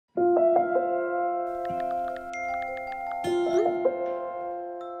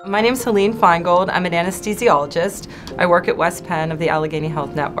My name is Helene Finegold. I'm an anesthesiologist. I work at West Penn of the Allegheny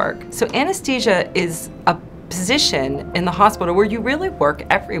Health Network. So anesthesia is a position in the hospital where you really work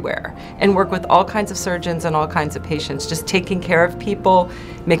everywhere and work with all kinds of surgeons and all kinds of patients, just taking care of people,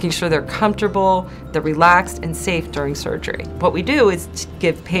 making sure they're comfortable, they're relaxed and safe during surgery. What we do is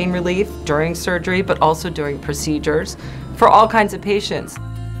give pain relief during surgery, but also during procedures for all kinds of patients.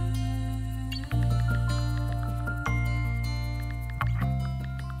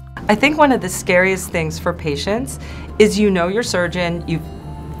 I think one of the scariest things for patients is you know your surgeon, you've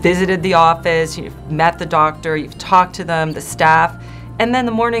visited the office, you've met the doctor, you've talked to them, the staff, and then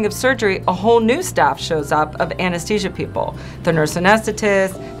the morning of surgery, a whole new staff shows up of anesthesia people. The nurse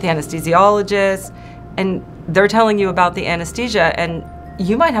anesthetist, the anesthesiologist, and they're telling you about the anesthesia, and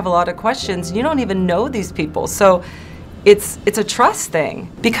you might have a lot of questions. You don't even know these people. So it's a trust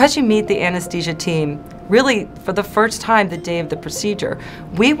thing. Because you meet the anesthesia team really for the first time the day of the procedure,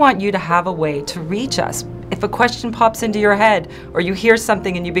 we want you to have a way to reach us. If a question pops into your head or you hear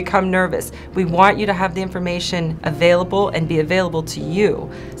something and you become nervous, we want you to have the information available and be available to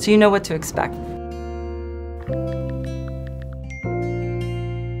you so you know what to expect.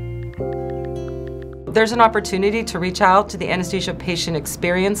 There's an opportunity to reach out to the Anesthesia Patient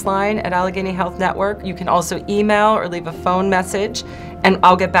Experience line at Allegheny Health Network. You can also email or leave a phone message, and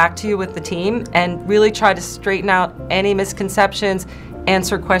I'll get back to you with the team and really try to straighten out any misconceptions,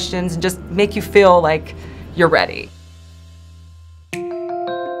 answer questions, and just make you feel like you're ready.